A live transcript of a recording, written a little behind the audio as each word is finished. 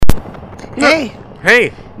Hey,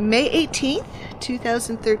 Hey, May 18th,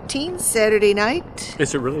 2013, Saturday night.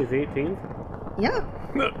 is it really the 18th? Yeah,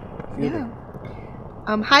 No. yeah.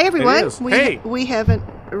 Hi, everyone. It is. Hey. We haven't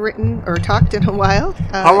written or talked in a while.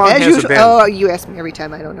 How long as has it usual. been? Oh, you ask me every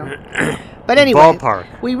time. I don't know. But anyway, Ballpark.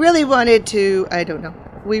 we really wanted to, I don't know.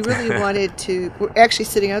 We really wanted to, we're actually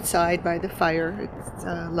sitting outside by the fire. It's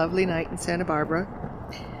a lovely night in Santa Barbara.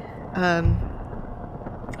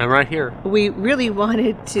 I'm right here. We really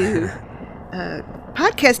wanted to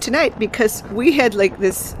podcast tonight because we had like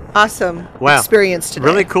this awesome experience today.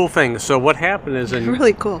 Really cool thing. So what happened is,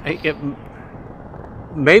 Really cool.Maybe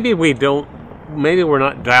we're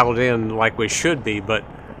not dialed in like we should be, but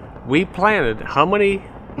we planted how many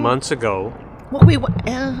months ago? Well,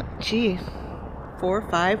 4 or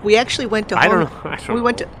 5. We actually went to Home. I don't we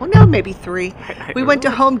went know. to. Well, no, maybe 3. I We don't went to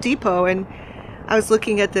know. Home Depot and I was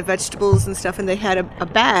looking at the vegetables and stuff, and they had a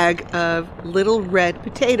bag of little red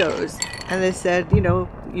potatoes, and they said,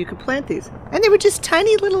 you could plant these, and they were just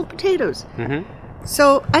tiny little potatoes. Mm-hmm.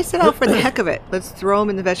 So I said, "Oh, for the heck of it, let's throw them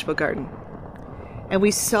in the vegetable garden." And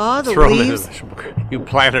we saw the Throw 'em in leaves. You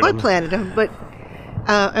planted I them. planted them, but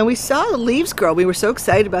and we saw the leaves grow. We were so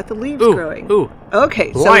excited about the leaves growing. Ooh.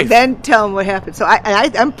 Okay, so Life. then tell them what happened. So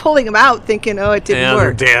I'm pulling them out, thinking, "Oh, it didn't Yeah,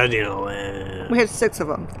 work." they're dead, We had 6 of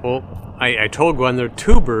them. Well, I told Gwen they're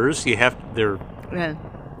tubers. They're, Yeah,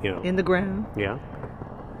 in the ground. yeah.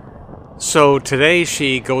 So today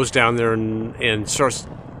she goes down there and starts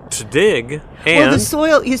to dig. And Well, the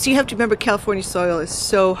soil, you have to remember California soil is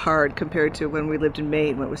so hard compared to when we lived in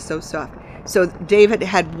Maine when it was so soft. So Dave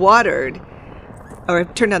had watered or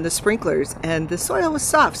turned on the sprinklers and the soil was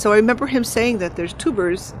soft. So I remember him saying that they're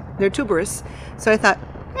tuberous. So I thought,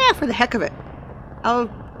 for the heck of it, I'll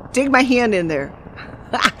dig my hand in there.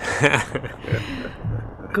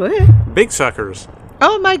 Go ahead. big suckers.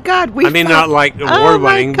 Oh my God! not like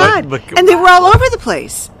award-winning, but but and they were all over the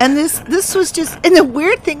place. And this was just. And the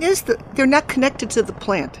weird thing is that they're not connected to the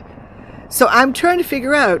plant. So I'm trying to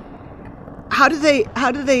figure out how do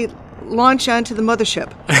they launch onto the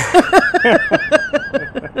mothership.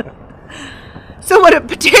 So when a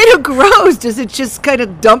potato grows, does it just kind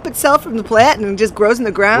of dump itself from the plant and just grows in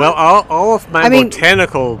the ground? Well, all of my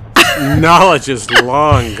botanical knowledge is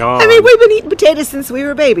long gone. I mean, we've been eating potatoes since we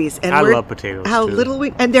were babies, and I love potatoes. How too. little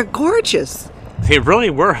and they're gorgeous. They really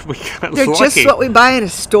were. We got They're lucky. just what we buy in a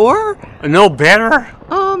store. No better.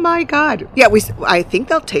 Oh my God! Yeah, I think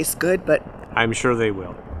they'll taste good, but I'm sure they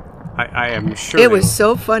will. I am sure. it was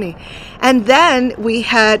so funny. And then we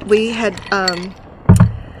had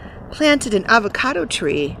planted an avocado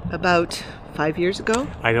tree about 5 years ago.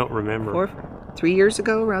 I don't remember. 3 years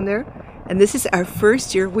ago, around there. And this is our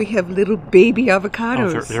first year we have little baby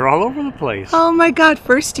avocados. Oh, they're all over the place. Oh my God,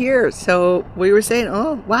 first year. So we were saying,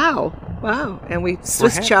 oh, wow. And we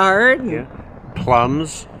Swiss chard. And, Yeah.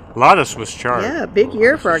 Plums. A lot of Swiss chard. yeah, big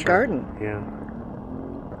year for our garden. Yeah.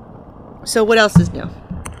 So what else is new?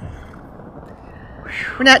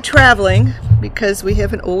 We're not traveling because we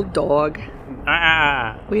have an old dog.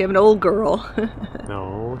 We have an old girl.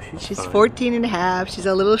 No, she's fine. 14 and a half. She's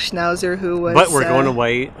a little schnauzer who was... But we're going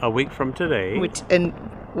away a week from today. And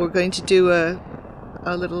we're going to do a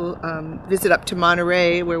little visit up to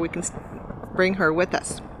Monterey where we can bring her with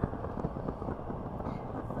us.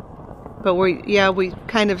 But we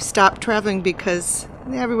kind of stopped traveling because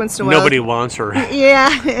every once in a while... Nobody wants her.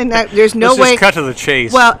 Yeah, and there's no Let's way... just cut to the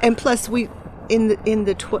chase. Well, and plus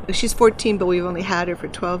she's 14, but we've only had her for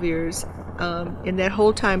 12 years. In that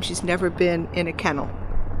whole time, she's never been in a kennel.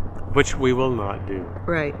 Which we will not do.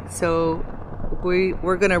 Right. So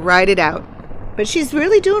we're going to ride it out. But she's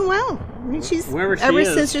really doing well. I mean, ever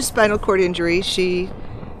since her spinal cord injury, she's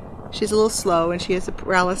a little slow and she has a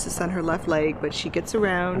paralysis on her left leg, but she gets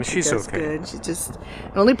around. I mean, she's does okay. Good. She just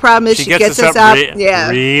the only problem is she gets us up up.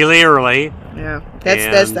 really early. Yeah.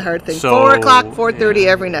 That's the hard thing. So, 4:00, 4:30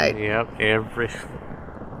 every night. Yep.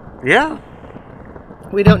 Yeah.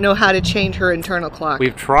 We don't know how to change her internal clock.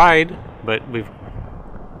 We've tried, but we've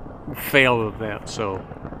failed at that. So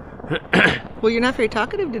Well, you're not very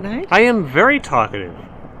talkative tonight. I am very talkative.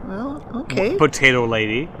 Well, okay. Potato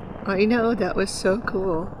lady. I know, that was so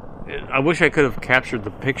cool. I wish I could have captured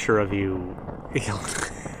the picture of you.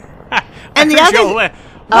 And the other...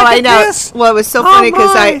 I know. This. Well, it was so funny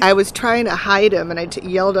because my. I was trying to hide him, and I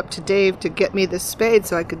yelled up to Dave to get me this spade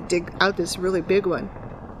so I could dig out this really big one.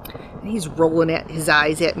 And he's rolling his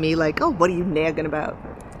eyes at me like, oh, what are you nagging about?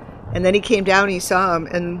 And then he came down and he saw him,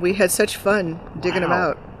 and we had such fun digging them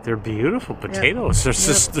out. They're beautiful potatoes. Yeah.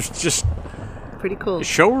 There's just pretty cool. A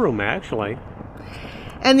showroom, actually.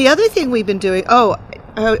 And the other thing we've been doing,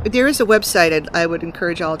 there is a website I would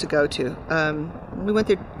encourage all to go to. We went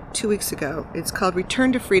there 2 weeks ago. It's called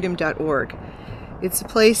ReturnToFreedom.org. It's a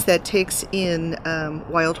place that takes in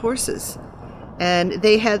wild horses. And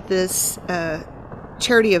they had this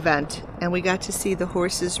charity event, and we got to see the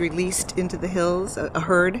horses released into the hills, a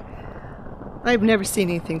herd. I've never seen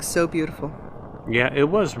anything so beautiful. Yeah, it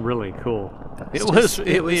was really cool. It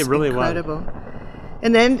really incredible. was.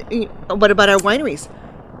 And then, what about our wineries?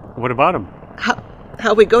 What about them?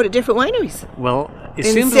 How we go to different wineries? Well, it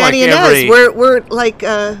In seems Santa like Ynez, we're like,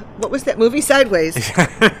 what was that movie, Sideways?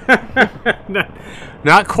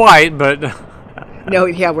 not quite, but No,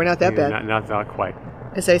 yeah, we're not that bad. Not quite.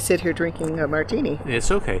 As I sit here drinking a martini.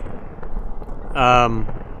 It's okay.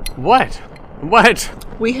 What?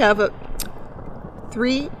 We have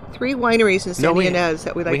three wineries in Santa Ynez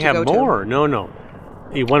that we'd like to go to. We have more. No.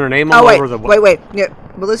 You want to name them wait, over the... wait. Yeah,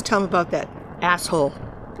 well, let's tell them about that asshole.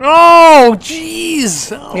 Oh,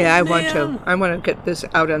 jeez. Oh, yeah, I man. want to get this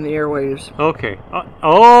out on the airwaves. Okay.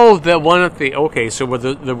 The one at the... Okay, so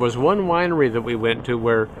there was one winery that we went to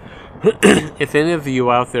where, if any of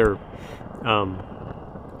you out there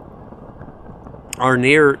are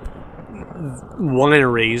near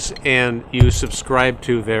wineries and you subscribe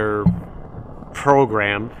to their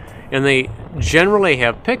program, and they generally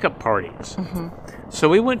have pickup parties. Mm-hmm. So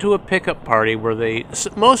we went to a pickup party where they,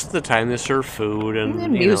 most of the time, they serve food and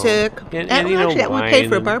music. And actually, wine. We paid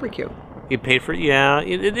for a barbecue. You paid for,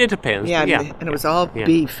 it depends. Yeah, yeah, and it was all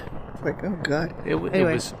beef. Like, oh, God. Anyway, it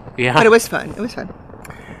was, yeah. But it was fun.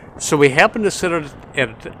 So we happened to sit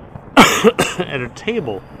at a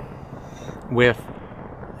table with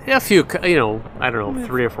a few, I don't know,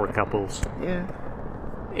 3 or 4 couples. Yeah.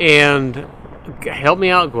 And help me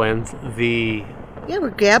out, Gwen. Yeah,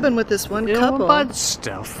 we're gabbing with this one couple about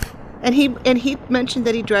stuff. And he mentioned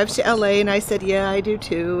that he drives to LA, and I said, yeah, I do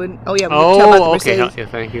too. And we were talking about the Mercedes. Okay,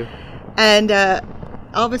 thank you. And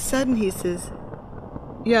all of a sudden he says,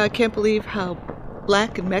 yeah, I can't believe how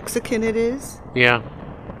black and Mexican it is. Yeah.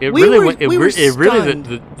 The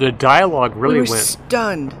dialogue really went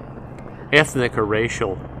stunned. Ethnic or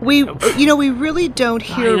racial. We really don't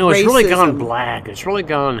hear racism. It's really gone black. It's really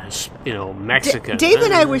gone, Mexican. Dave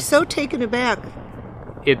and I were so taken aback.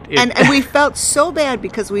 And we felt so bad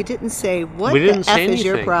because we didn't say, what the F is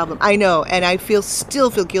your problem? I know, and I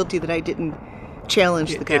still feel guilty that I didn't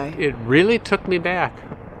challenge the guy. It really took me back.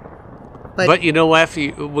 But you know what?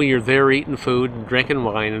 When you're there eating food and drinking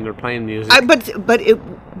wine and they're playing music.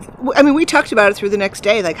 We talked about it through the next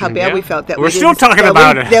day, like how bad we felt that we're still talking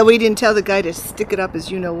about it. That we didn't tell the guy to stick it up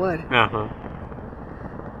as you know what. Uh-huh.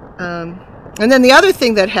 And then the other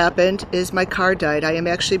thing that happened is my car died. I am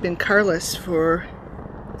actually been carless for,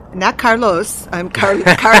 not Carlos, I'm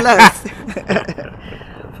carless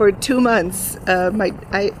for 2 months.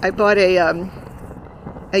 I bought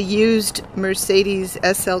a used Mercedes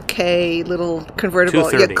SLK little convertible,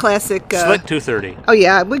 classic. Slick 230. Oh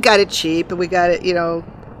yeah, we got it cheap, and we got it,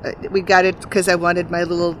 we got it because I wanted my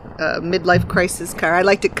little midlife crisis car. I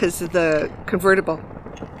liked it because of the convertible.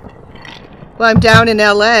 Well, I'm down in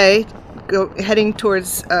LA, heading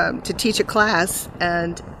towards to teach a class,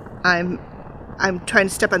 and I'm trying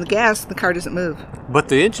to step on the gas, and the car doesn't move. But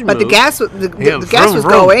the engine moved. But the gas was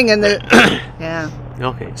going, and yeah.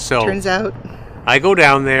 Okay, so turns out. I go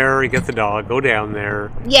down there, you get the dog, go down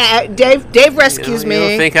there. Yeah, Dave rescues me. You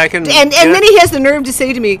don't think I can... And then he has the nerve to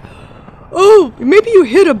say to me, oh, maybe you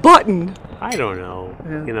hit a button. I don't know.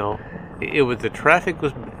 Yeah. The traffic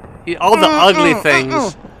was... All the ugly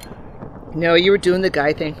things. No, you were doing the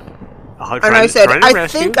guy thing. And I said, I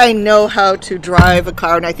think I know how to drive a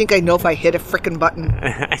car, and I think I know if I hit a frickin' button.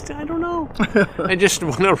 I don't know. I just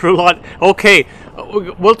want to rule out... Okay,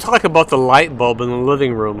 we'll talk about the light bulb in the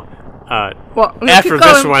living room. After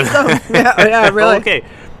this one. Yeah, really. Okay.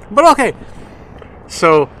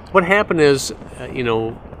 So what happened is,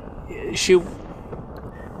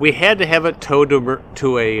 we had to have it towed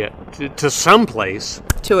to some place.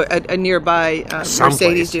 To a nearby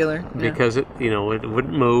Mercedes dealer. Because it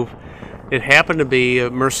wouldn't move. It happened to be a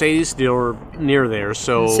Mercedes dealer near there,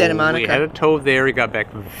 so Santa Monica. We had it towed there. He got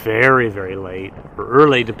back very, very late, or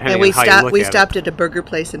early, depending on how you look at it. We stopped at a burger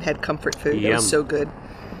place and had comfort food. It was so good.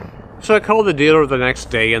 So I called the dealer the next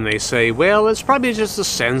day, and they say, well, it's probably just a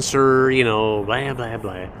sensor, blah, blah,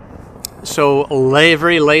 blah. So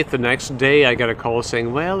very late the next day, I got a call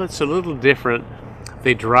saying, well, it's a little different.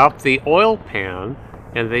 They dropped the oil pan,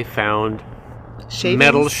 and they found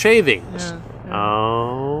metal shavings. Yeah.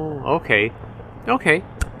 Oh, okay.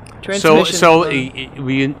 So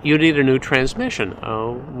you need a new transmission.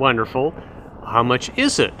 Oh, wonderful. How much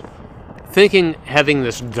is it? Thinking, having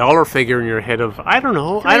this dollar figure in your head of, I don't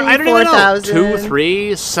know, I don't even know, 2,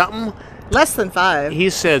 3, something. Less than 5. He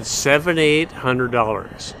said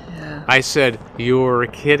 $700-800. Yeah. I said, "You're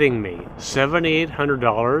kidding me.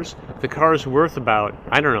 $7,800? The car's worth about,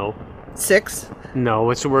 I don't know. 6. No, it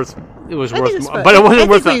was worth, I think it's about, but it wasn't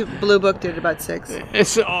worth. I think we blue booked it about 6.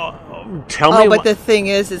 It's tell me. Oh, but the thing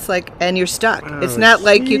is, it's like, and you're stuck. It's not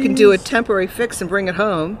like you can do a temporary fix and bring it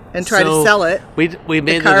home and try to sell it. We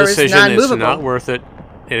made the car is decision it's non-movable. not worth it.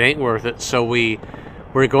 It ain't worth it. So we're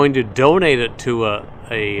going to donate it to oh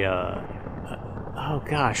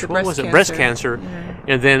gosh, what was it? Breast cancer. Yeah.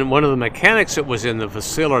 And then one of the mechanics that was in the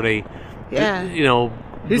facility, Yeah. you know.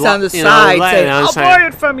 He's on the side saying, "I'll buy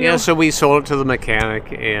it from you." Yeah, so we sold it to the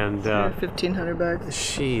mechanic, and $1,500.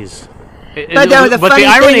 jeez. But the funny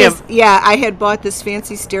irony thing is, of I had bought this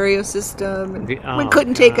fancy stereo system, and we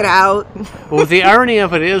couldn't take it out. well, the irony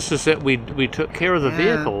of it is that we took care of the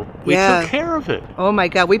vehicle. We Yeah. took care of it. Oh my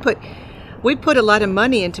God, we put a lot of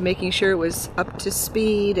money into making sure it was up to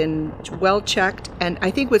speed and well checked. And I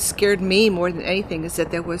think what scared me more than anything is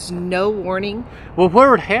that there was no warning. Well, what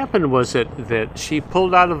had happened was that she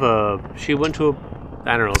pulled out of she went to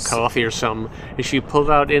coffee or something, and she pulled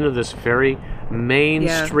out into this very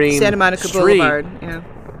mainstream Santa Monica street, Boulevard. Yeah.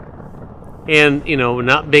 and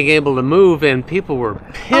not being able to move, and people were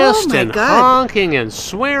pissed my and God. honking and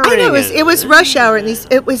swearing. I know it was rush hour, and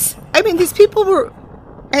these people were,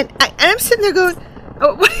 and I'm sitting there going,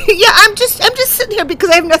 oh, yeah, I'm just sitting here because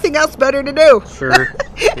I have nothing else better to do. Sure,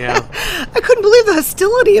 yeah, I couldn't believe the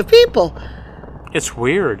hostility of people. it's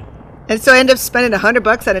weird. And so I ended up spending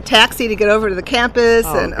 $100 on a taxi to get over to the campus,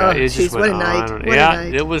 and God, it jeez, just what a went night! on. What a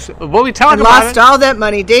night! It was. Well, we talked And about lost it. all that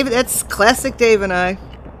money, David. That's classic Dave and I.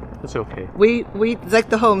 It's okay. We like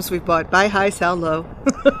the homes we've bought. Buy high, sell low.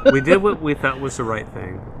 We did what we thought was the right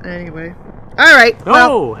thing. Anyway, all right.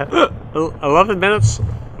 Well, Oh, 11 minutes,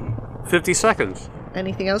 50 seconds.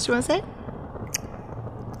 anything else you want to say?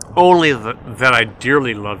 Only that I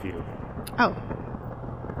dearly love you. Oh,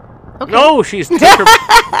 okay. No, she's took her.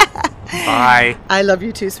 Bye. I love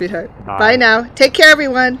you too, sweetheart. Bye. Bye now. Take care,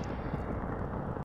 everyone.